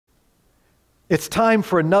It's time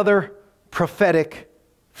for another prophetic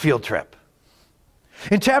field trip.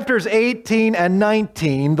 In chapters 18 and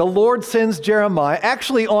 19, the Lord sends Jeremiah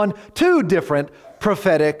actually on two different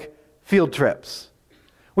prophetic field trips.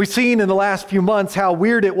 We've seen in the last few months how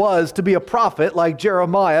weird it was to be a prophet like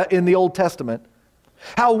Jeremiah in the Old Testament.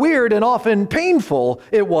 How weird and often painful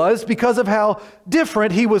it was because of how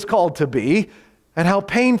different he was called to be and how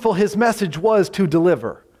painful his message was to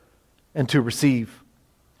deliver and to receive.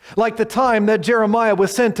 Like the time that Jeremiah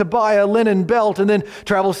was sent to buy a linen belt and then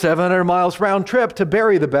travel 700 miles round trip to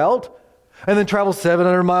bury the belt, and then travel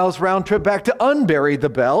 700 miles round trip back to unbury the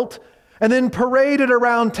belt, and then parade it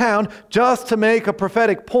around town just to make a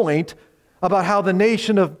prophetic point about how the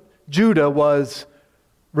nation of Judah was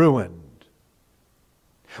ruined.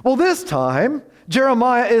 Well, this time,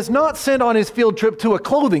 Jeremiah is not sent on his field trip to a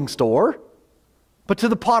clothing store, but to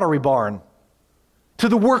the pottery barn, to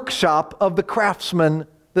the workshop of the craftsmen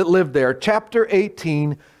that lived there. Chapter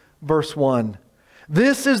 18, verse 1.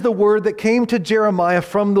 This is the word that came to Jeremiah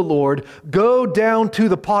from the Lord. Go down to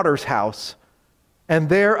the potter's house, and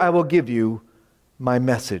there I will give you my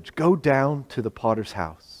message. Go down to the potter's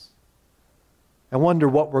house. I wonder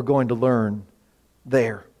what we're going to learn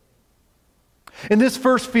there. In this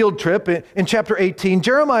first field trip in chapter 18,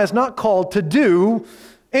 Jeremiah is not called to do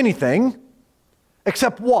anything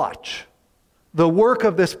except watch the work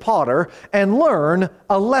of this potter and learn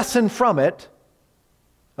a lesson from it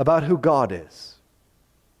about who God is.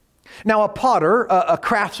 Now, a potter, a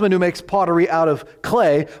craftsman who makes pottery out of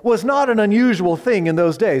clay, was not an unusual thing in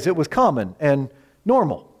those days. It was common and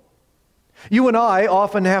normal. You and I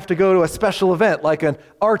often have to go to a special event like an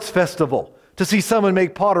arts festival to see someone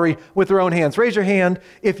make pottery with their own hands. Raise your hand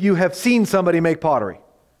if you have seen somebody make pottery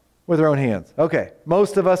with their own hands. Okay,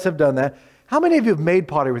 most of us have done that. How many of you have made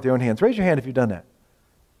pottery with your own hands? Raise your hand if you've done that.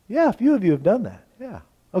 Yeah, a few of you have done that. Yeah.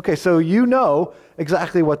 Okay, so you know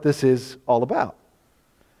exactly what this is all about.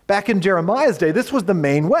 Back in Jeremiah's day, this was the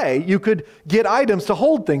main way you could get items to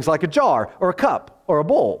hold things like a jar or a cup or a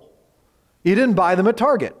bowl. You didn't buy them at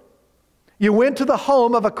Target. You went to the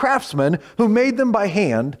home of a craftsman who made them by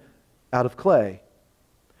hand out of clay.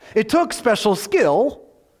 It took special skill,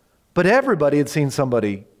 but everybody had seen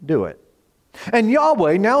somebody do it. And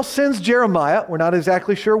Yahweh now sends Jeremiah, we're not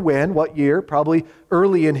exactly sure when, what year, probably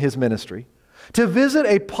early in his ministry, to visit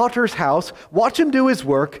a potter's house, watch him do his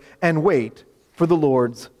work, and wait for the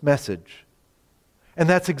Lord's message. And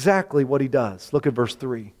that's exactly what he does. Look at verse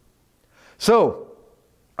 3. So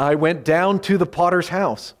I went down to the potter's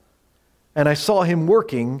house, and I saw him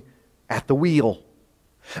working at the wheel.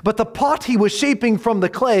 But the pot he was shaping from the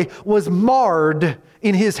clay was marred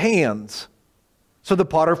in his hands. So the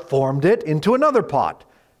potter formed it into another pot,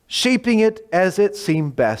 shaping it as it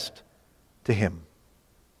seemed best to him.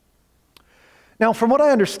 Now, from what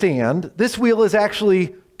I understand, this wheel is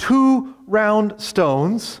actually two round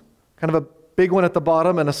stones, kind of a big one at the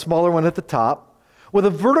bottom and a smaller one at the top, with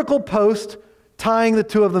a vertical post tying the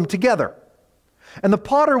two of them together. And the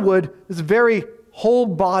potter would, this very whole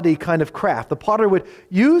body kind of craft, the potter would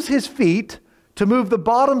use his feet to move the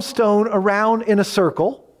bottom stone around in a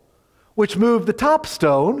circle, which moved the top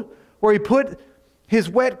stone, where he put his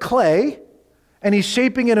wet clay, and he's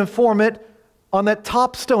shaping it and form it on that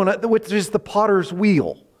top stone, which is the potter's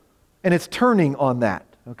wheel. And it's turning on that,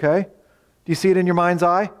 okay? Do you see it in your mind's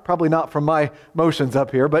eye? Probably not from my motions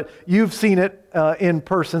up here, but you've seen it in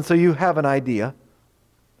person, so you have an idea.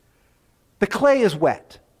 The clay is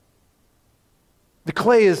wet. The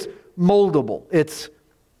clay is moldable. It's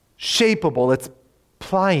shapeable. It's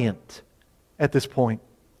pliant at this point.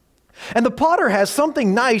 And the potter has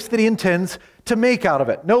something nice that he intends to make out of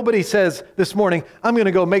it. Nobody says this morning, I'm going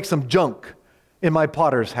to go make some junk in my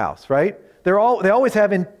potter's house, right? They always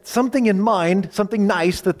have something in mind, something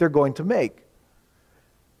nice that they're going to make.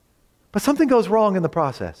 But something goes wrong in the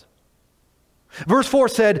process. Verse 4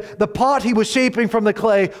 said, the pot he was shaping from the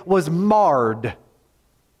clay was marred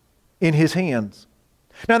in his hands.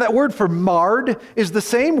 Now that word for marred is the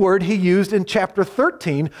same word he used in chapter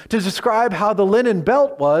 13 to describe how the linen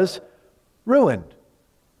belt was ruined.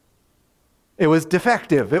 It was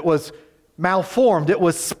defective. It was malformed. It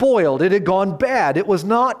was spoiled. It had gone bad. It was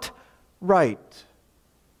not right.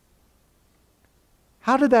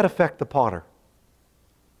 How did that affect the potter?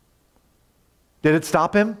 Did it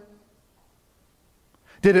stop him?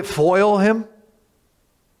 Did it foil him?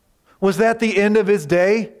 Was that the end of his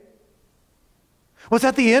day? Was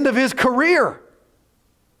that the end of his career?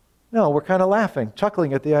 No, we're kind of laughing,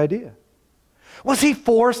 chuckling at the idea. Was he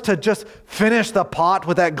forced to just finish the pot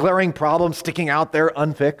with that glaring problem sticking out there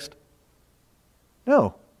unfixed?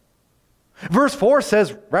 No. Verse 4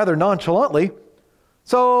 says rather nonchalantly,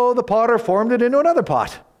 So the potter formed it into another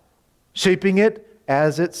pot, shaping it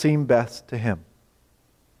as it seemed best to him.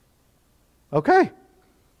 Okay.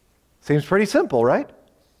 Seems pretty simple, right?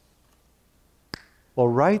 Well,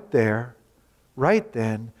 right there, right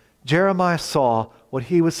then, Jeremiah saw what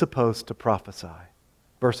he was supposed to prophesy.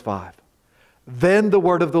 Verse 5. Then the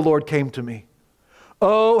word of the Lord came to me.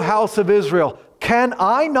 O house of Israel, can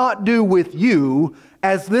I not do with you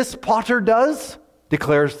as this potter does?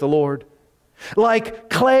 Declares the Lord. Like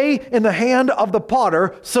clay in the hand of the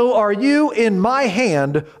potter, so are you in my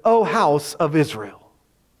hand, O house of Israel.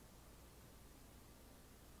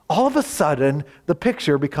 All of a sudden, the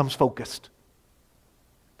picture becomes focused.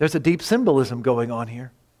 There's a deep symbolism going on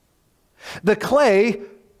here. The clay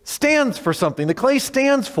stands for something. The clay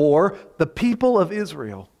stands for the people of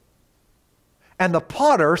Israel. And the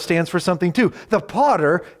potter stands for something too. The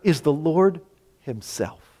potter is the Lord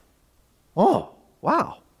himself. Oh,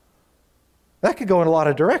 wow. That could go in a lot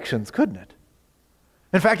of directions, couldn't it?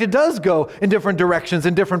 In fact, it does go in different directions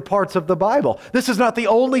in different parts of the Bible. This is not the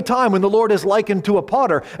only time when the Lord is likened to a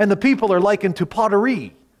potter and the people are likened to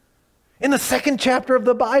pottery. In the second chapter of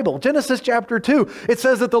the Bible, Genesis chapter 2, it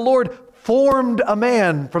says that the Lord formed a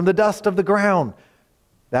man from the dust of the ground.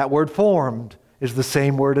 That word formed is the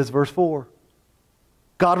same word as verse 4.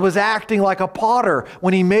 God was acting like a potter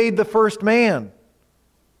when he made the first man.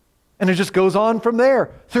 And it just goes on from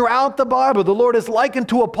there. Throughout the Bible, the Lord is likened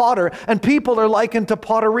to a potter and people are likened to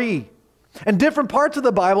pottery. And different parts of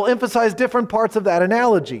the Bible emphasize different parts of that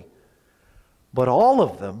analogy. But all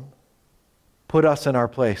of them put us in our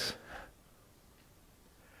place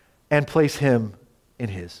and place him in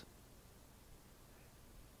his.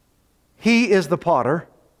 He is the potter.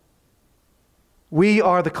 We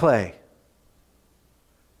are the clay.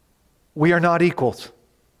 We are not equals.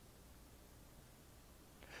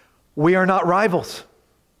 We are not rivals.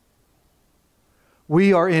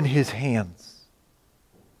 We are in his hands.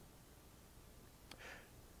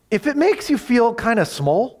 If it makes you feel kind of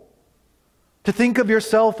small to think of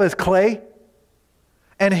yourself as clay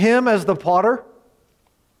and him as the potter,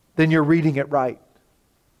 then you're reading it right.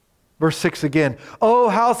 Verse 6 again. O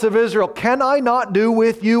house of Israel, can I not do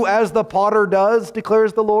with you as the potter does,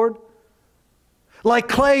 declares the Lord? Like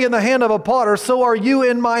clay in the hand of a potter, so are you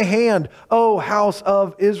in my hand, O house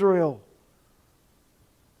of Israel.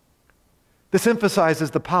 This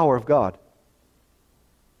emphasizes the power of God,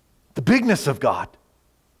 the bigness of God.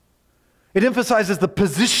 It emphasizes the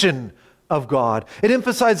position of God. It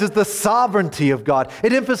emphasizes the sovereignty of God.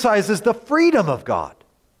 It emphasizes the freedom of God,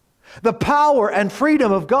 the power and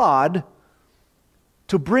freedom of God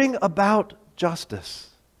to bring about justice.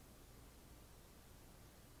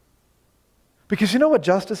 Because you know what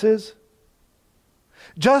justice is?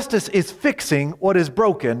 Justice is fixing what is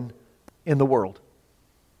broken in the world.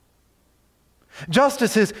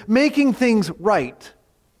 Justice is making things right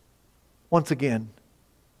once again.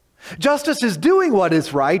 Justice is doing what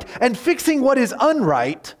is right and fixing what is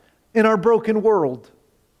unright in our broken world.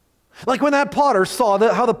 Like when that potter saw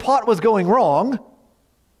how the pot was going wrong,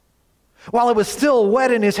 while it was still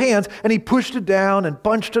wet in his hands, and he pushed it down and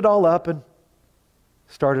bunched it all up and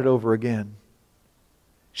started over again.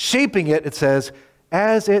 Shaping it, it says,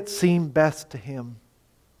 as it seemed best to him.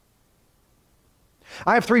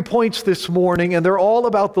 I have 3 points this morning, and they're all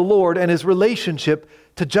about the Lord and his relationship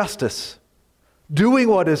to justice, doing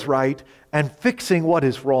what is right and fixing what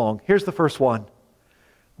is wrong. Here's the first one.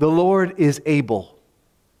 The Lord is able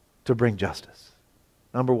to bring justice.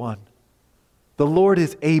 Number one, the Lord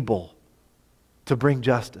is able to bring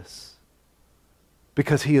justice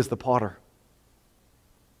because he is the potter.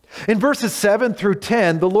 In verses 7 through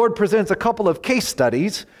 10, the Lord presents a couple of case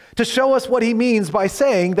studies to show us what he means by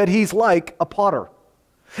saying that he's like a potter.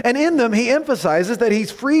 And in them, he emphasizes that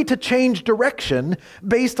he's free to change direction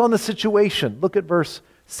based on the situation. Look at verse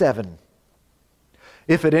 7.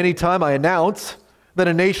 If at any time I announce that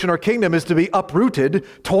a nation or kingdom is to be uprooted,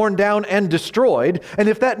 torn down, and destroyed, and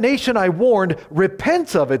if that nation I warned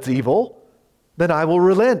repents of its evil, then I will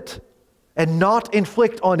relent and not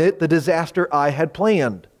inflict on it the disaster I had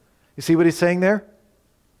planned. You see what he's saying there?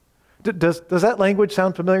 Does that language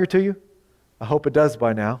sound familiar to you? I hope it does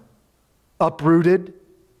by now. Uprooted.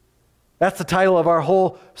 That's the title of our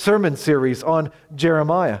whole sermon series on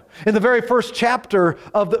Jeremiah. In the very first chapter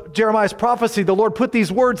of Jeremiah's prophecy, the Lord put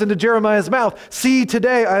these words into Jeremiah's mouth. See,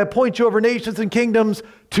 today I appoint you over nations and kingdoms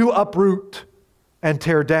to uproot and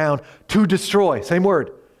tear down, to destroy, same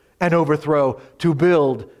word, and overthrow, to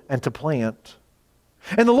build and to plant.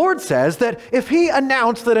 And the Lord says that if he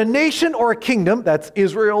announced that a nation or a kingdom, that's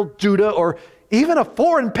Israel, Judah, or even a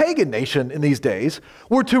foreign pagan nation in these days,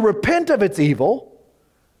 were to repent of its evil,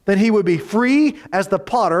 then he would be free as the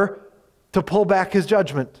potter to pull back his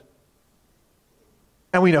judgment.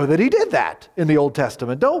 And we know that he did that in the Old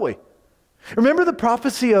Testament, don't we? Remember the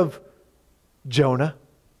prophecy of Jonah?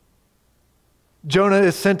 Jonah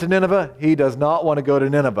is sent to Nineveh. He does not want to go to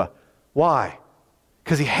Nineveh. Why?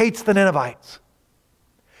 Because he hates the Ninevites.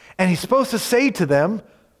 And he's supposed to say to them,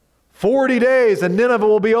 40 days and Nineveh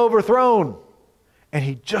will be overthrown. And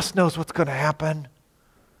he just knows what's going to happen.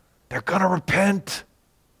 They're going to repent.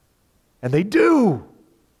 And they do.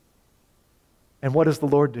 And what does the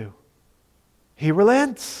Lord do? He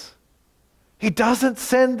relents. He doesn't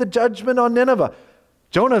send the judgment on Nineveh.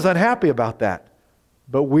 Jonah's unhappy about that.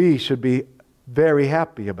 But we should be very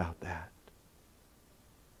happy about that.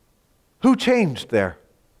 Who changed there?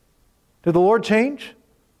 Did the Lord change?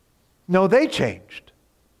 No, they changed.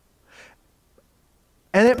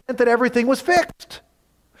 And it meant that everything was fixed.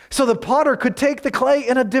 So the potter could take the clay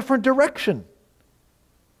in a different direction.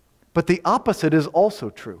 But the opposite is also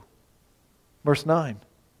true. Verse 9.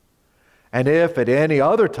 And if at any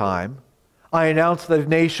other time I announce that a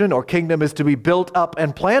nation or kingdom is to be built up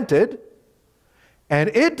and planted, and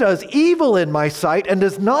it does evil in my sight and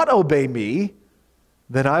does not obey me,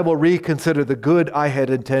 then I will reconsider the good I had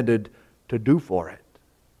intended to do for it.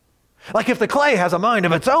 Like if the clay has a mind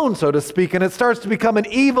of its own, so to speak, and it starts to become an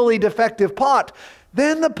evilly defective pot,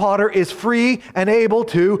 then the potter is free and able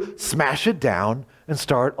to smash it down and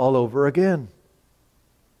start all over again.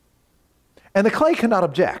 And the clay cannot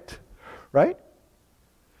object, right?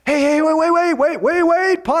 Hey,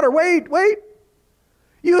 wait, potter, wait.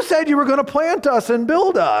 You said you were going to plant us and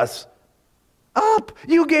build us up.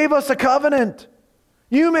 You gave us a covenant.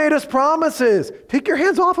 You made us promises. Take your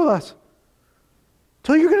hands off of us.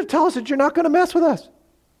 Till you're going to tell us that you're not going to mess with us.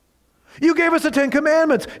 You gave us the 10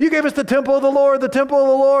 Commandments. You gave us the temple of the Lord, the temple of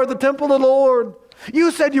the Lord, the temple of the Lord.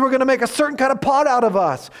 You said you were going to make a certain kind of pot out of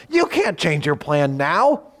us. You can't change your plan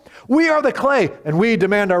now. We are the clay, and we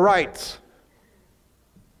demand our rights.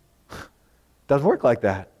 Doesn't work like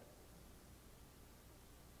that.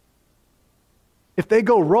 If they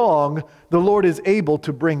go wrong, the Lord is able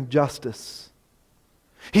to bring justice.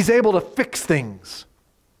 He's able to fix things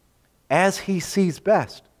as He sees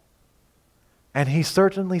best. And He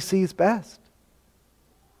certainly sees best.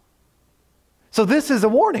 So this is a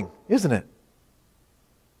warning, isn't it?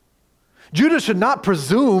 Judah should not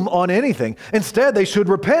presume on anything. Instead, they should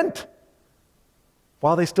repent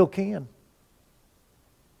while they still can.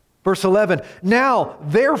 Verse 11, now,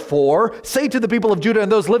 therefore, say to the people of Judah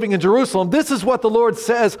and those living in Jerusalem, this is what the Lord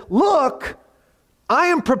says, look, I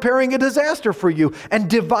am preparing a disaster for you and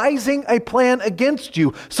devising a plan against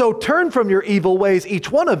you. So turn from your evil ways,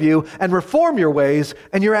 each one of you, and reform your ways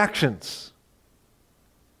and your actions.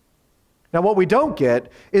 Now, what we don't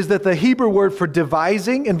get is that the Hebrew word for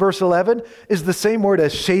devising in verse 11 is the same word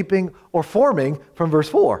as shaping or forming from verse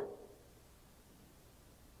 4.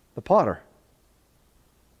 The potter.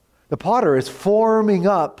 The potter is forming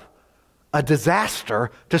up a disaster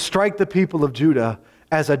to strike the people of Judah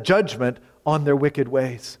as a judgment on their wicked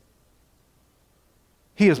ways.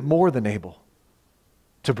 He is more than able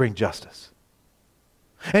to bring justice.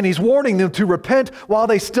 And He's warning them to repent while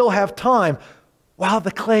they still have time, while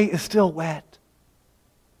the clay is still wet.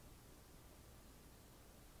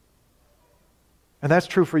 And that's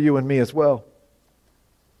true for you and me as well.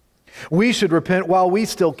 We should repent while we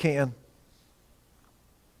still can.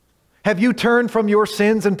 Have you turned from your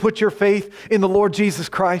sins and put your faith in the Lord Jesus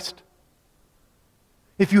Christ?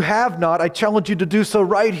 If you have not, I challenge you to do so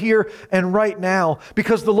right here and right now,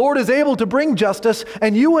 because the Lord is able to bring justice,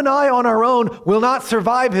 and you and I on our own will not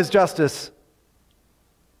survive His justice.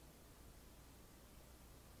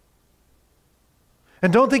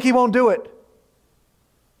 And don't think He won't do it.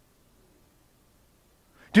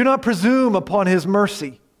 Do not presume upon His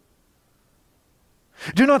mercy.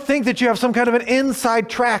 Do not think that you have some kind of an inside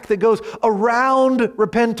track that goes around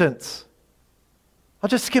repentance. I'll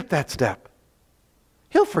just skip that step.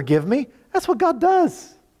 He'll forgive me. That's what God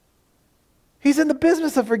does. He's in the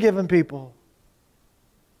business of forgiving people.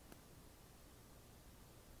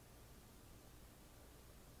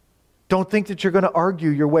 Don't think that you're going to argue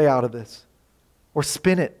your way out of this, or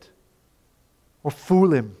spin it, or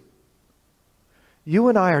fool Him. You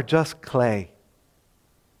and I are just clay.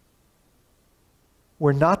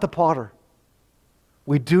 We're not the potter.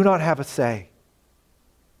 We do not have a say.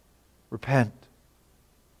 Repent.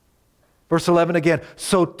 Verse 11 again.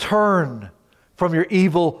 So turn from your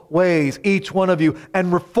evil ways, each one of you,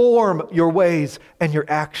 and reform your ways and your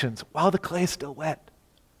actions while the clay is still wet.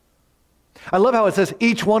 I love how it says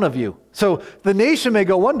each one of you. So the nation may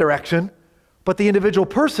go one direction, but the individual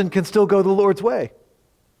person can still go the Lord's way.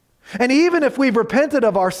 And even if we've repented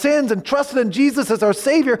of our sins and trusted in Jesus as our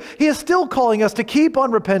Savior, He is still calling us to keep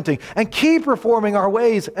on repenting and keep reforming our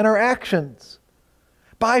ways and our actions.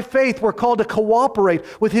 By faith, we're called to cooperate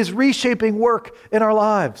with His reshaping work in our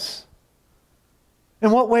lives.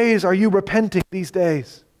 In what ways are you repenting these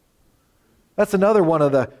days? That's another one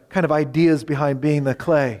of the kind of ideas behind being the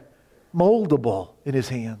clay, moldable in His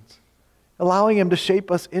hands, allowing Him to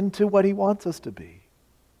shape us into what He wants us to be.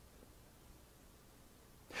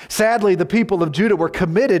 Sadly, the people of Judah were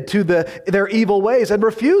committed to their evil ways and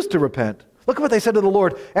refused to repent. Look at what they said to the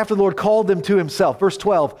Lord after the Lord called them to Himself. Verse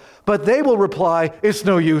 12, but they will reply, it's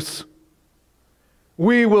no use.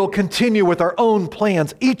 We will continue with our own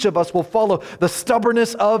plans. Each of us will follow the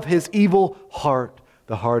stubbornness of his evil heart.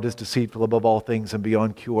 The heart is deceitful above all things and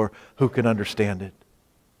beyond cure. Who can understand it?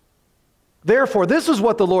 Therefore, this is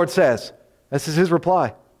what the Lord says. This is His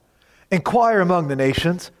reply. Inquire among the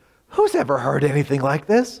nations. Who's ever heard anything like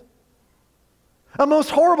this? A most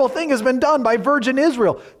horrible thing has been done by virgin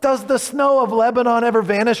Israel. Does the snow of Lebanon ever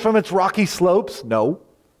vanish from its rocky slopes? No.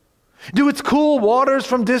 Do its cool waters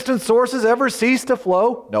from distant sources ever cease to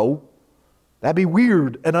flow? No. That'd be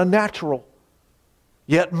weird and unnatural.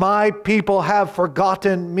 Yet my people have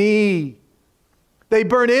forgotten me. They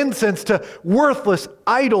burn incense to worthless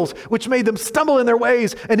idols, which made them stumble in their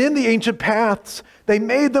ways and in the ancient paths. They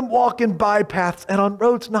made them walk in bypaths and on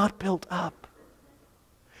roads not built up.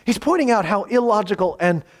 He's pointing out how illogical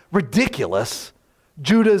and ridiculous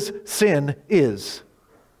Judah's sin is.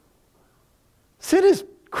 Sin is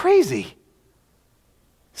crazy.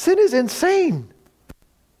 Sin is insane.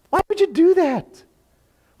 Why would you do that?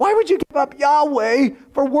 Why would you give up Yahweh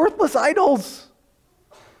for worthless idols?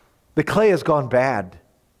 The clay has gone bad,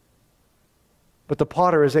 but the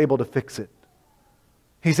potter is able to fix it.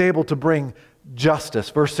 He's able to bring justice.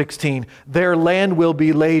 Verse 16, their land will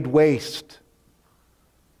be laid waste,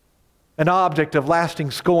 an object of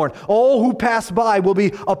lasting scorn. All who pass by will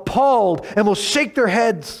be appalled and will shake their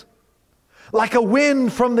heads. Like a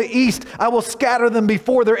wind from the east, I will scatter them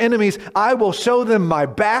before their enemies. I will show them my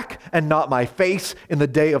back and not my face in the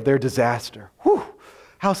day of their disaster. Whew,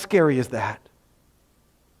 how scary is that?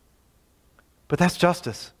 But that's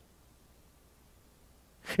justice.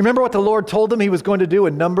 You remember what the Lord told them He was going to do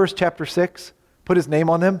in Numbers chapter 6? Put His name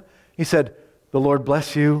on them. He said, the Lord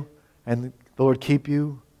bless you and the Lord keep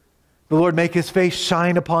you. The Lord make His face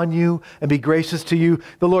shine upon you and be gracious to you.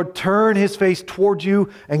 The Lord turn His face toward you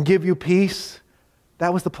and give you peace.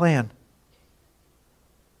 That was the plan.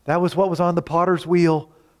 That was what was on the potter's wheel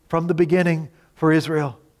from the beginning for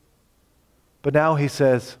Israel. But now He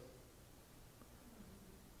says,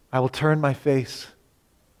 I will turn my face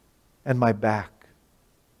and my back.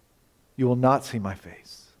 You will not see my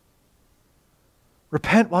face.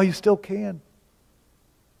 Repent while you still can.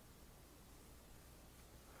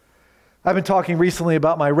 I've been talking recently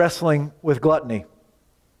about my wrestling with gluttony.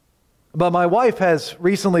 But my wife has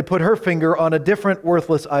recently put her finger on a different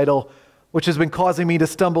worthless idol, which has been causing me to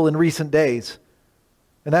stumble in recent days.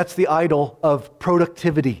 And that's the idol of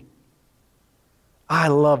productivity. I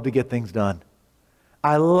love to get things done.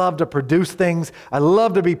 I love to produce things. I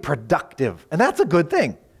love to be productive. And that's a good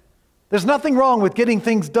thing. There's nothing wrong with getting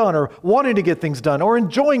things done or wanting to get things done or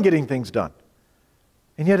enjoying getting things done.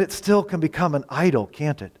 And yet it still can become an idol,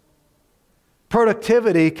 can't it?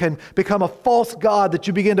 Productivity can become a false god that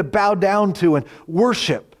you begin to bow down to and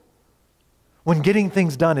worship when getting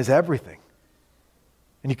things done is everything.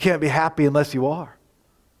 And you can't be happy unless you are.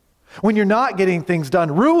 When you're not getting things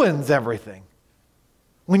done, ruins everything.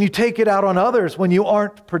 When you take it out on others, when you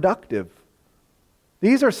aren't productive.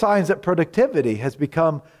 These are signs that productivity has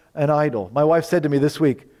become an idol. My wife said to me this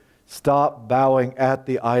week, stop bowing at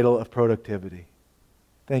the idol of productivity.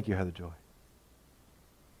 Thank you, Heather Joy.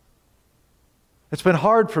 It's been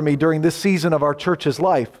hard for me during this season of our church's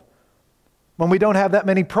life when we don't have that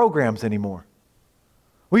many programs anymore.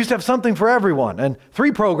 We used to have something for everyone and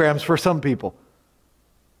 3 programs for some people.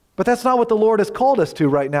 But that's not what the Lord has called us to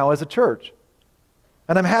right now as a church.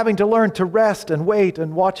 And I'm having to learn to rest and wait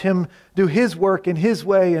and watch Him do His work in His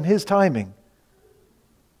way and His timing.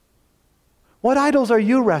 What idols are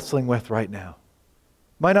you wrestling with right now?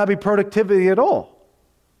 Might not be productivity at all.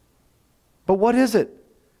 But what is it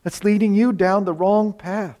that's leading you down the wrong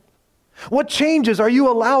path? What changes are you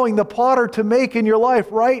allowing the potter to make in your life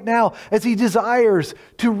right now as He desires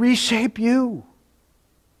to reshape you?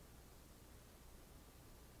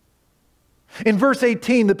 In verse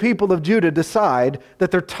 18, the people of Judah decide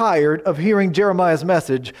that they're tired of hearing Jeremiah's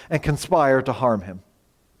message and conspire to harm him.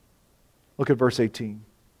 Look at verse 18.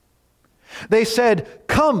 They said,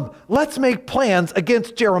 come, let's make plans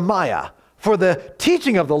against Jeremiah, For the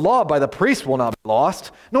teaching of the law by the priest will not be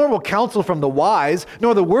lost, nor will counsel from the wise,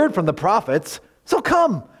 nor the word from the prophets. So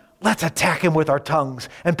come, let's attack him with our tongues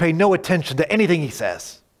and pay no attention to anything he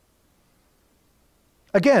says.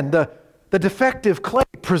 Again, the defective clay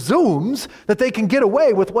presumes that they can get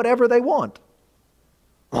away with whatever they want.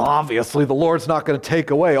 Well, obviously, the Lord's not going to take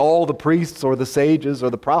away all the priests or the sages or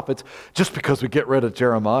the prophets just because we get rid of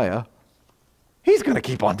Jeremiah. He's going to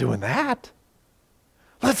keep on doing that.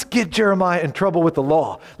 Let's get Jeremiah in trouble with the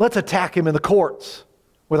law. Let's attack him in the courts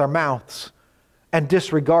with our mouths and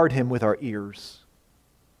disregard him with our ears.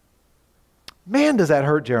 Man, does that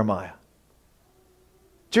hurt Jeremiah.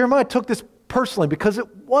 Jeremiah took this personally because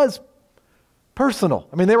it was personal.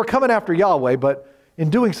 I mean, they were coming after Yahweh, but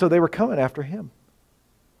in doing so, they were coming after him.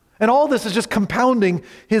 And all this is just compounding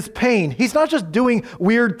his pain. He's not just doing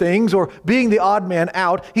weird things or being the odd man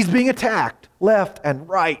out. He's being attacked left and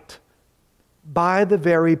right by the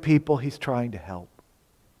very people he's trying to help.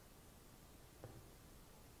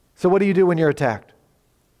 So what do you do when you're attacked?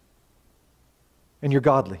 And you're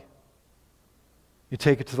godly? You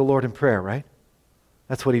take it to the Lord in prayer, right?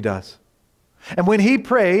 That's what he does. And when he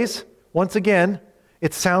prays, once again,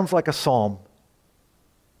 it sounds like a psalm.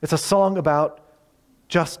 It's a song about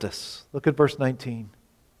justice. Look at verse 19.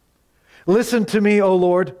 Listen to me, O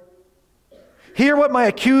Lord. Hear what my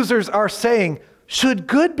accusers are saying. Should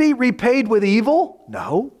good be repaid with evil?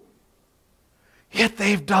 No. Yet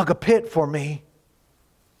they've dug a pit for me.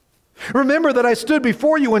 Remember that I stood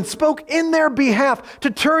before you and spoke in their behalf to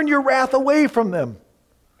turn your wrath away from them.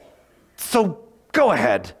 So go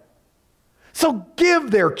ahead. So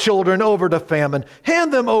give their children over to famine.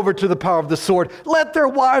 Hand them over to the power of the sword. Let their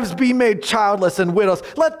wives be made childless and widows.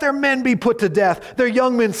 Let their men be put to death, their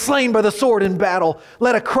young men slain by the sword in battle.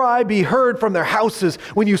 Let a cry be heard from their houses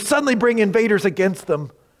when you suddenly bring invaders against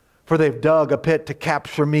them. For they've dug a pit to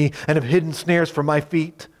capture me and have hidden snares for my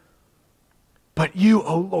feet. But you,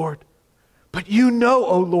 O Lord, but you know,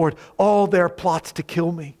 O Lord, all their plots to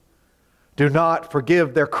kill me. Do not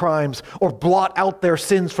forgive their crimes or blot out their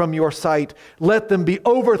sins from your sight. Let them be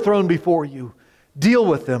overthrown before you. Deal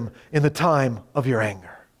with them in the time of your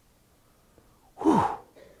anger. Whew.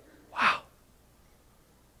 Wow.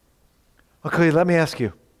 Okay, let me ask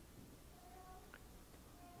you.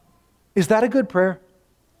 Is that a good prayer?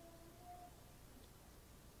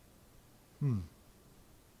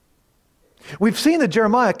 We've seen that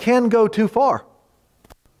Jeremiah can go too far.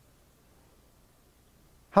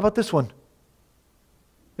 How about this one?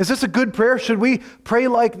 Is this a good prayer? Should we pray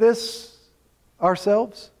like this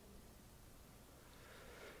ourselves?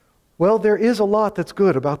 Well, there is a lot that's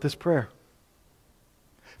good about this prayer.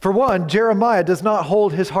 For one, Jeremiah does not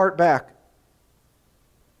hold his heart back.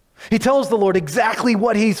 He tells the Lord exactly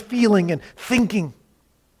what he's feeling and thinking.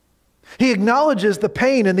 He acknowledges the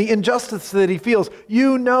pain and the injustice that he feels.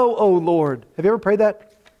 You know, O Lord. Have you ever prayed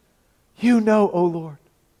that? You know, O Lord.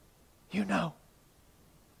 You know.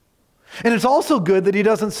 And it's also good that he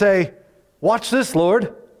doesn't say, watch this,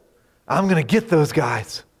 Lord. I'm going to get those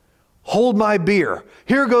guys. Hold my beer.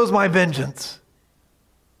 Here goes my vengeance.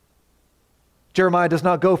 Jeremiah does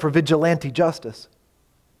not go for vigilante justice.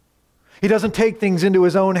 He doesn't take things into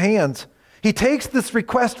his own hands. He takes this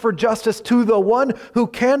request for justice to the one who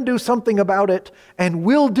can do something about it and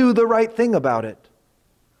will do the right thing about it.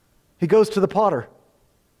 He goes to the potter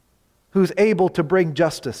who's able to bring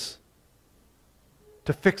justice,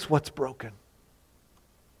 to fix what's broken.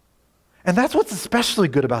 And that's what's especially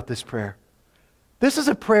good about this prayer. This is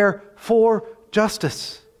a prayer for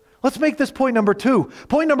justice. Let's make this point number 2.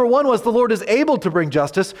 Point number 1 was the Lord is able to bring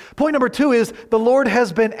justice. Point number 2 is the Lord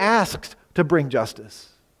has been asked to bring justice.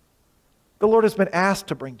 The Lord has been asked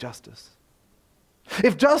to bring justice.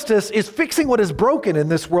 If justice is fixing what is broken in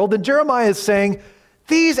this world, then Jeremiah is saying,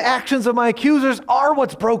 these actions of my accusers are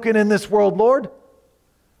what's broken in this world, Lord.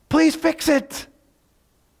 Please fix it.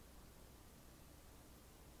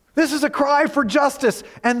 This is a cry for justice,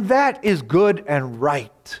 and that is good and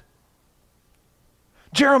right.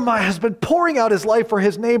 Jeremiah has been pouring out his life for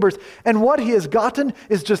his neighbors, and what he has gotten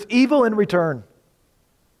is just evil in return.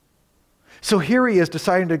 So here he is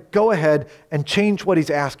deciding to go ahead and change what he's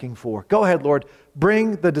asking for. Go ahead, Lord,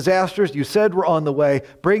 bring the disasters you said were on the way,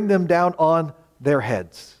 bring them down on their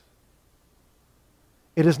heads.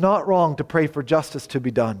 It is not wrong to pray for justice to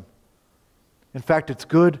be done. In fact, it's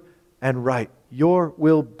good and right. Your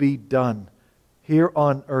will be done here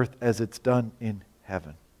on earth as it's done in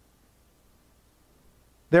heaven.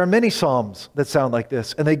 There are many psalms that sound like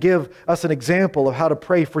this, and they give us an example of how to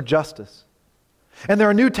pray for justice. And there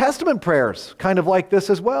are New Testament prayers kind of like this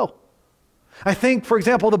as well. I think, for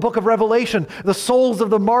example, the book of Revelation, the souls of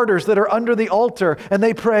the martyrs that are under the altar, and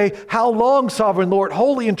they pray, "How long, sovereign Lord,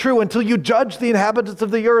 holy and true, until you judge the inhabitants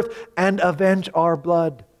of the earth and avenge our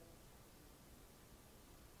blood?"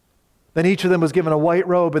 Then each of them was given a white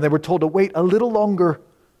robe, and they were told to wait a little longer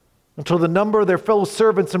until the number of their fellow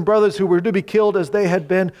servants and brothers who were to be killed as they had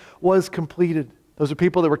been was completed. Those are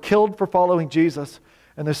people that were killed for following Jesus.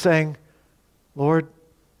 And they're saying, "Lord,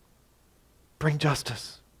 bring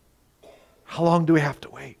justice. How long do we have to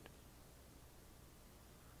wait?"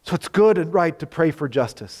 So it's good and right to pray for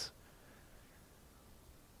justice.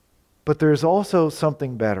 But there's also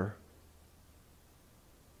something better.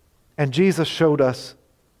 And Jesus showed us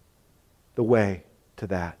the way to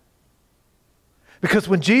that. Because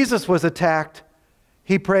when Jesus was attacked,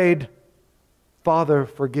 he prayed, "Father,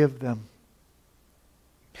 forgive them."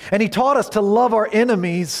 And he taught us to love our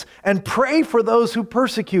enemies and pray for those who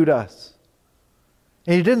persecute us.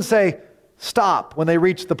 And he didn't say, "Stop," when they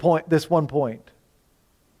reach this one point.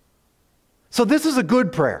 So this is a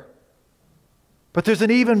good prayer. But there's an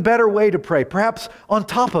even better way to pray, perhaps on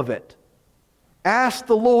top of it. Ask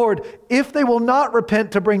the Lord if they will not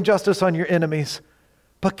repent to bring justice on your enemies,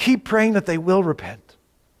 but keep praying that they will repent.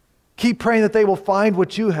 Keep praying that they will find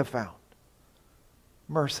what you have found: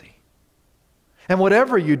 mercy. And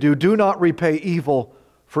whatever you do, do not repay evil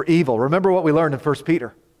for evil. Remember what we learned in 1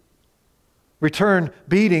 Peter. Return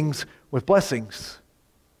beatings with blessings.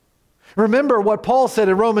 Remember what Paul said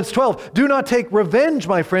in Romans 12. Do not take revenge,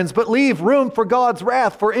 my friends, but leave room for God's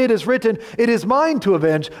wrath. For it is written, "It is mine to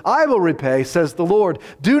avenge. I will repay, says the Lord."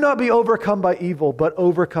 Do not be overcome by evil, but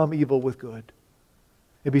overcome evil with good.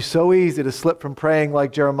 It'd be so easy to slip from praying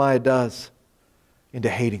like Jeremiah does into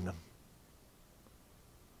hating them.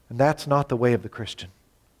 And that's not the way of the Christian.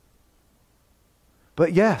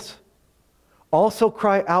 But yes, also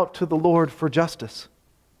cry out to the Lord for justice.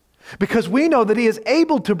 Because we know that He is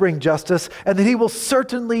able to bring justice and that He will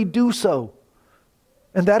certainly do so.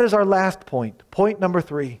 And that is our last point. Point number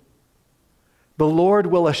 3. The Lord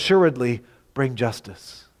will assuredly bring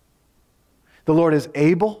justice. The Lord is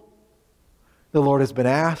able, the Lord has been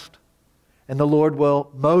asked, and the Lord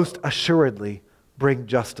will most assuredly bring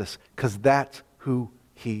justice, because that's who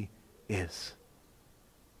He is.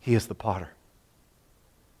 He is the potter.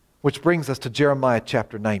 Which brings us to Jeremiah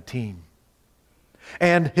chapter 19.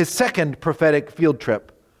 And his second prophetic field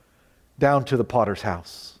trip down to the potter's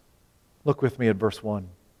house. Look with me at verse 1.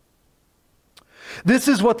 This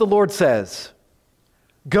is what the Lord says.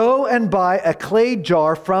 Go and buy a clay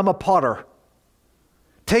jar from a potter.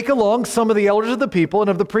 Take along some of the elders of the people and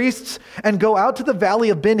of the priests, and go out to the valley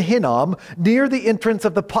of Ben Hinnom, near the entrance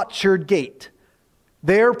of the potsherd gate.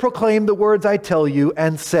 There proclaim the words I tell you,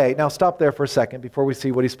 and say. Now stop there for a second before we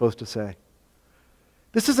see what he's supposed to say.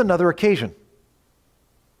 This is another occasion.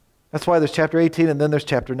 That's why there's chapter 18 and then there's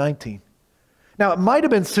chapter 19. Now, it might have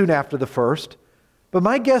been soon after the first, but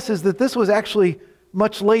my guess is that this was actually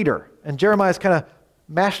much later. And Jeremiah's kind of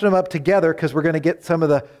mashing them up together because we're going to get some of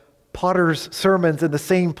the potter's sermons in the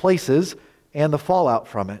same places and the fallout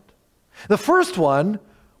from it. The first one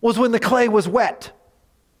was when the clay was wet,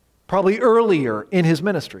 probably earlier in his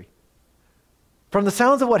ministry. From the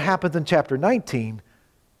sounds of what happens in chapter 19,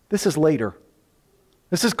 this is later.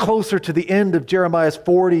 This is closer to the end of Jeremiah's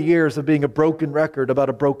 40 years of being a broken record about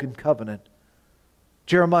a broken covenant.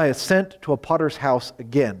 Jeremiah is sent to a potter's house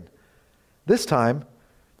again, this time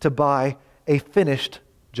to buy a finished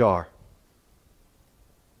jar.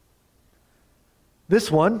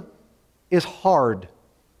 This one is hard.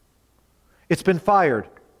 It's been fired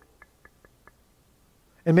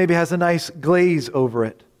and maybe has a nice glaze over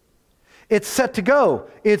it. It's set to go.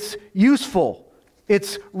 It's useful.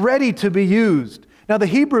 It's ready to be used. Now, the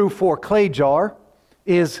Hebrew for clay jar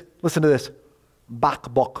is, listen to this,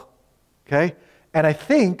 bakbok, okay? And I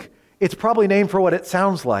think it's probably named for what it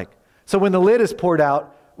sounds like. So when the lid is poured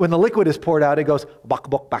out, when the liquid is poured out, it goes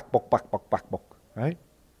bakbok, bakbok, bakbok, bakbok, right?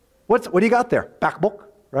 What do you got there? Bakbok,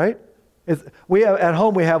 right? At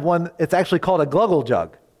home we have one, it's actually called a gluggle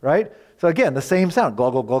jug, right? So again, the same sound,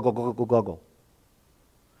 gluggle, gluggle, gluggle, gluggle.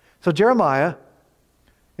 So Jeremiah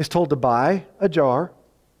is told to buy a jar,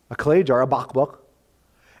 a clay jar, a bakbok,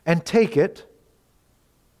 and take it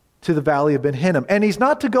to the valley of Ben Hinnom. And he's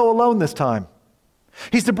not to go alone this time.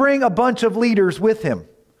 He's to bring a bunch of leaders with him.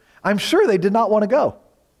 I'm sure they did not want to go.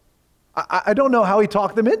 I don't know how he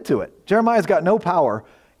talked them into it. Jeremiah's got no power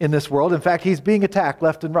in this world. In fact, he's being attacked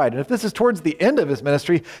left and right. And if this is towards the end of his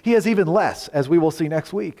ministry, he has even less, as we will see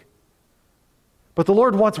next week. But the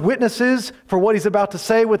Lord wants witnesses for what he's about to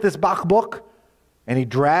say with this bakbok, and he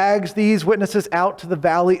drags these witnesses out to the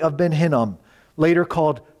valley of Ben Hinnom, later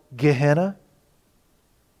called Gehenna.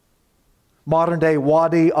 modern-day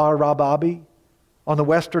Wadi al-Rababi, on the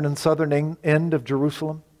western and southern end of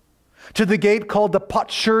Jerusalem, to the gate called the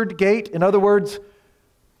Potsherd Gate, in other words,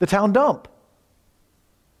 the town dump.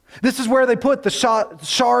 This is where they put the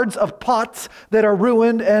shards of pots that are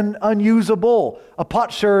ruined and unusable. A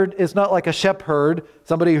potsherd is not like a shepherd,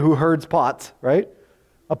 somebody who herds pots, right?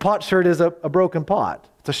 A potsherd is a broken pot.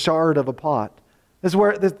 It's a shard of a pot. This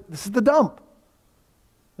is the dump.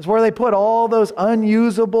 This is where they put all those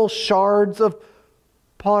unusable shards of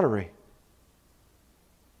pottery.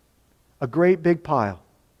 A great big pile.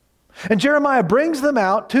 And Jeremiah brings them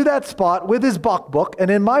out to that spot with his book,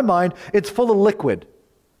 and in my mind, it's full of liquid.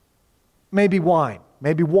 Maybe wine,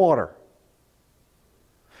 maybe water.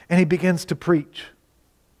 And he begins to preach.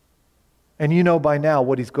 And you know by now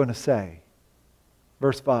what he's going to say.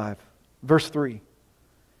 Verse 3.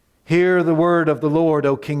 Hear the word of the Lord,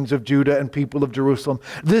 O kings of Judah and people of Jerusalem.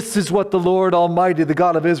 This is what the Lord Almighty, the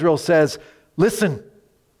God of Israel, says. Listen,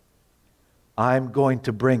 I'm going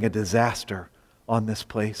to bring a disaster on this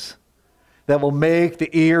place that will make the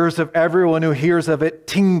ears of everyone who hears of it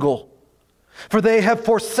tingle. For they have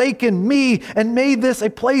forsaken me and made this a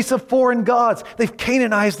place of foreign gods. They've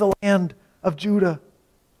Canaanized the land of Judah.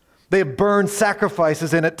 They have burned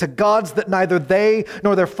sacrifices in it to gods that neither they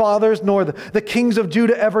nor their fathers nor the kings of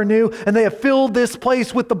Judah ever knew. And they have filled this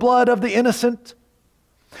place with the blood of the innocent.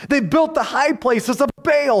 They built the high places of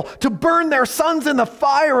Baal to burn their sons in the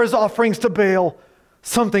fire as offerings to Baal.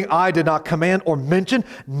 Something I did not command or mention,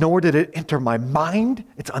 nor did it enter my mind.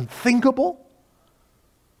 It's unthinkable.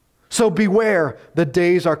 So beware, the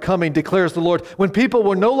days are coming, declares the Lord, when people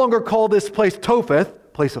will no longer call this place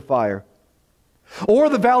Topheth, place of fire, or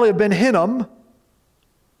the valley of Ben Hinnom,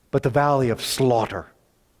 but the valley of slaughter.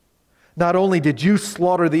 Not only did you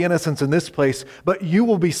slaughter the innocents in this place, but you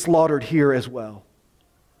will be slaughtered here as well.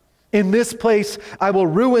 In this place, I will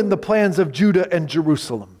ruin the plans of Judah and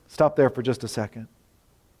Jerusalem. Stop there for just a second.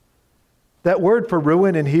 That word for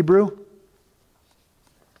ruin in Hebrew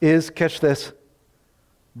is, catch this,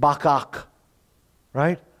 bakak,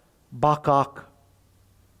 right? Bakak.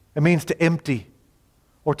 It means to empty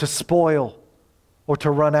or to spoil or to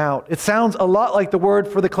run out. It sounds a lot like the word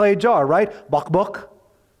for the clay jar, right? Bakbuk.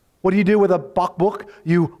 What do you do with a bakbuk?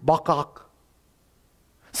 You bakak.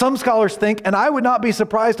 Some scholars think, and I would not be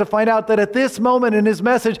surprised to find out that at this moment in his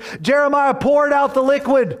message, Jeremiah poured out the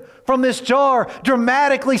liquid from this jar,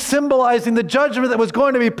 dramatically symbolizing the judgment that was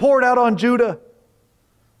going to be poured out on Judah.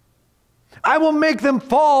 I will make them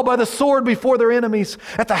fall by the sword before their enemies,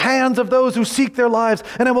 at the hands of those who seek their lives,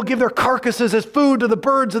 and I will give their carcasses as food to the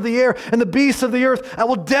birds of the air and the beasts of the earth. I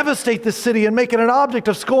will devastate this city and make it an object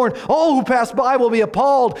of scorn. All who pass by will be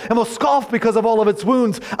appalled and will scoff because of all of its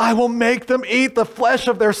wounds. I will make them eat the flesh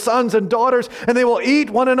of their sons and daughters, and they will eat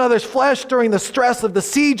one another's flesh during the stress of the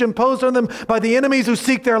siege imposed on them by the enemies who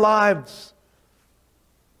seek their lives.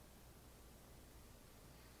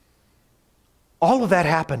 All of that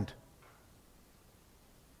happened.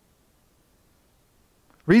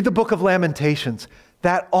 Read the book of Lamentations.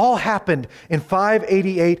 That all happened in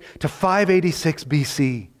 588 to 586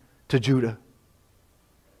 BC to Judah.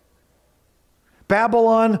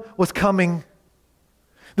 Babylon was coming.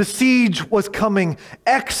 The siege was coming.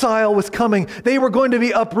 Exile was coming. They were going to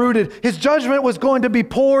be uprooted. His judgment was going to be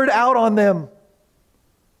poured out on them.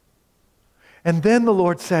 And then the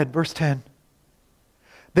Lord said, verse 10,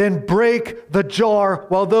 then break the jar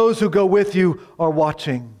while those who go with you are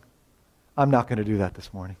watching. I'm not going to do that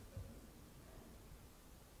this morning.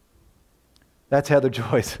 That's Heather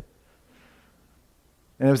Joyce.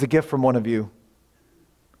 And it was a gift from one of you.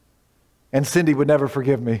 And Cindy would never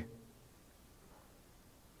forgive me.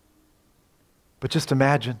 But just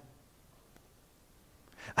imagine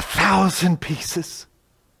 1,000 pieces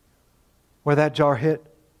where that jar hit.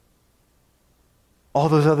 All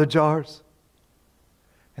those other jars.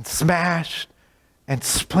 And smashed and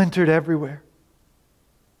splintered everywhere.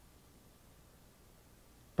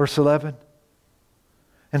 Verse 11,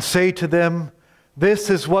 and say to them, this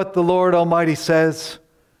is what the Lord Almighty says,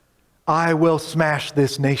 I will smash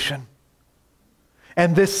this nation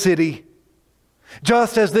and this city,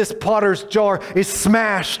 just as this potter's jar is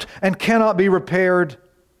smashed and cannot be repaired.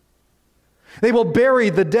 They will bury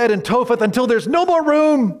the dead in Topheth until there's no more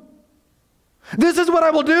room. This is what I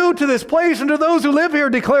will do to this place and to those who live here,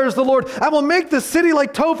 declares the Lord. I will make this city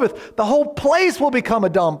like Topheth. The whole place will become a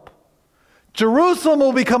dump. Jerusalem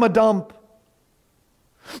will become a dump.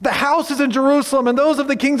 The houses in Jerusalem and those of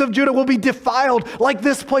the kings of Judah will be defiled like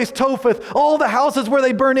this place Topheth. All the houses where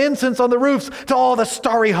they burn incense on the roofs to all the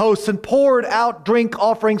starry hosts and poured out drink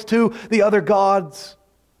offerings to the other gods.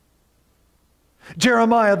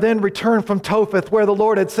 Jeremiah then returned from Topheth, where the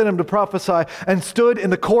Lord had sent him to prophesy, and stood in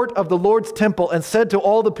the court of the Lord's temple and said to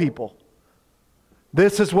all the people,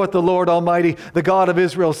 "This is what the Lord Almighty, the God of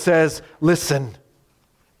Israel, says, listen,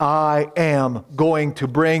 I am going to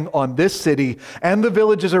bring on this city and the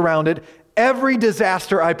villages around it every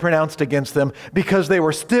disaster I pronounced against them, because they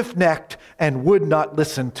were stiff-necked and would not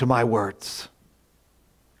listen to my words."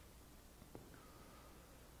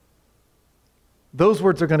 Those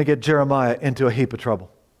words are going to get Jeremiah into a heap of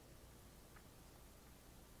trouble.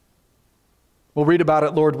 We'll read about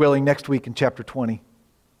it, Lord willing, next week in chapter 20.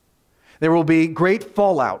 There will be great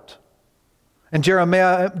fallout, and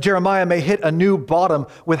Jeremiah may hit a new bottom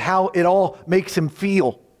with how it all makes him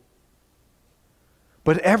feel.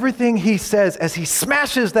 But everything he says as he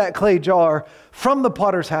smashes that clay jar from the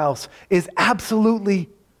potter's house is absolutely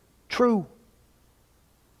true.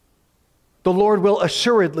 The Lord will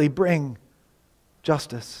assuredly bring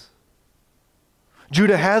justice.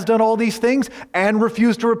 Judah has done all these things and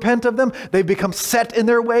refused to repent of them. They've become set in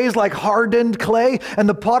their ways like hardened clay, and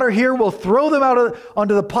the potter here will throw them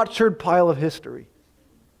onto the potsherd pile of history.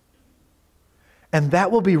 And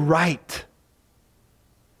that will be right.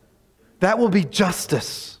 That will be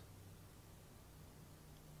justice.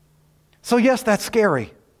 So yes, that's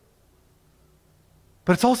scary.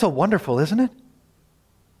 But it's also wonderful, isn't it?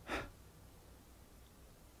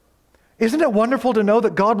 Isn't it wonderful to know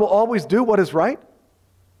that God will always do what is right?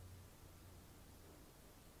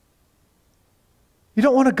 You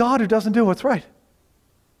don't want a God who doesn't do what's right.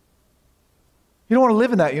 You don't want to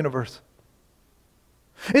live in that universe.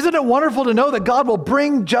 Isn't it wonderful to know that God will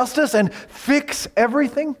bring justice and fix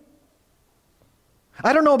everything?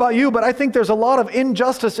 I don't know about you, but I think there's a lot of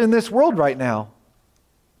injustice in this world right now.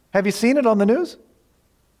 Have you seen it on the news?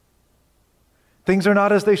 Things are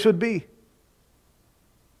not as they should be.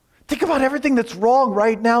 Think about everything that's wrong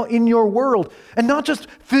right now in your world. And not just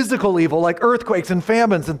physical evil like earthquakes and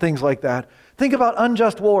famines and things like that. Think about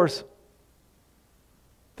unjust wars.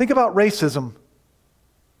 Think about racism.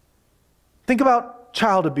 Think about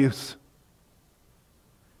child abuse.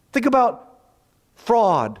 Think about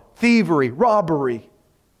fraud, thievery, robbery.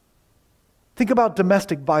 Think about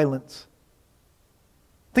domestic violence.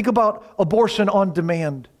 Think about abortion on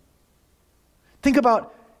demand. Think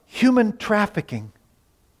about human trafficking.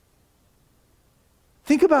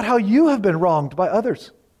 Think about how you have been wronged by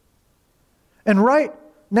others. And right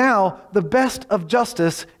now, the best of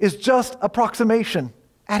justice is just approximation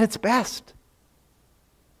at its best.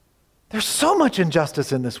 There's so much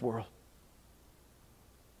injustice in this world.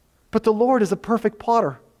 But the Lord is a perfect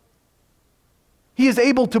potter. He is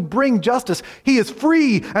able to bring justice. He is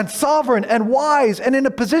free and sovereign and wise and in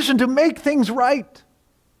a position to make things right.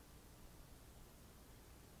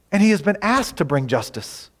 And He has been asked to bring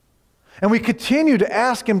justice. And we continue to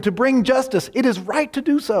ask Him to bring justice. It is right to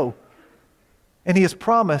do so. And He has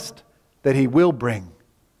promised that He will bring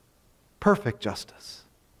perfect justice.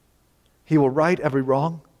 He will right every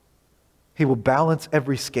wrong. He will balance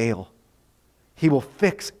every scale. He will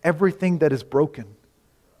fix everything that is broken,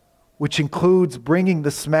 which includes bringing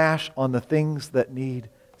the smash on the things that need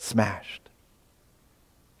smashed.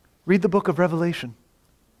 Read the book of Revelation.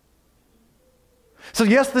 So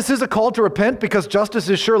yes, this is a call to repent because justice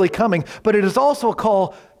is surely coming, but it is also a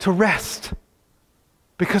call to rest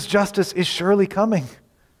because justice is surely coming.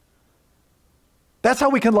 That's how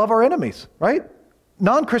we can love our enemies, right?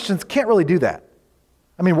 Non-Christians can't really do that.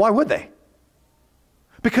 I mean, why would they?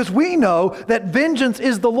 Because we know that vengeance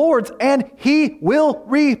is the Lord's and He will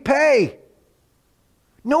repay.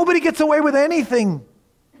 Nobody gets away with anything.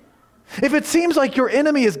 If it seems like your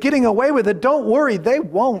enemy is getting away with it, don't worry, they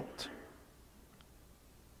won't.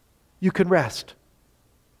 You can rest.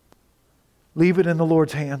 Leave it in the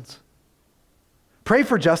Lord's hands. Pray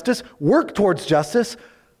for justice, work towards justice,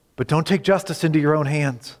 but don't take justice into your own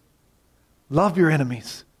hands. Love your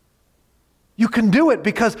enemies. You can do it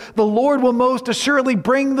because the Lord will most assuredly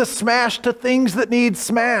bring the smash to things that need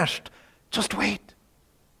smashed. Just wait.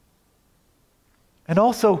 And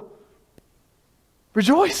also,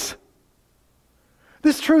 rejoice.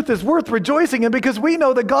 This truth is worth rejoicing in because we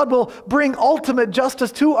know that God will bring ultimate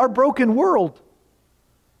justice to our broken world.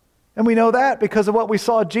 And we know that because of what we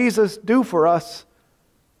saw Jesus do for us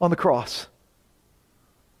on the cross.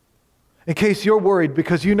 In case you're worried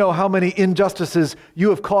because you know how many injustices you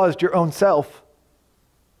have caused your own self,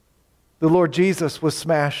 the Lord Jesus was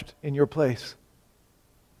smashed in your place.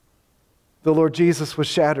 The Lord Jesus was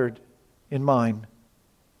shattered in mine.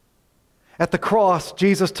 At the cross,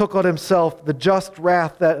 Jesus took on Himself the just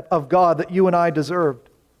wrath of God that you and I deserved.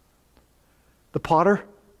 The potter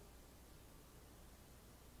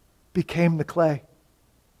became the clay.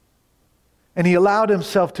 And he allowed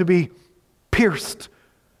himself to be pierced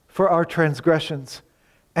for our transgressions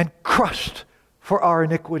and crushed for our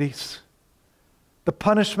iniquities. The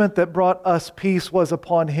punishment that brought us peace was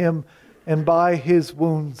upon him, and by his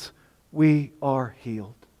wounds we are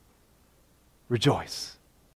healed. Rejoice.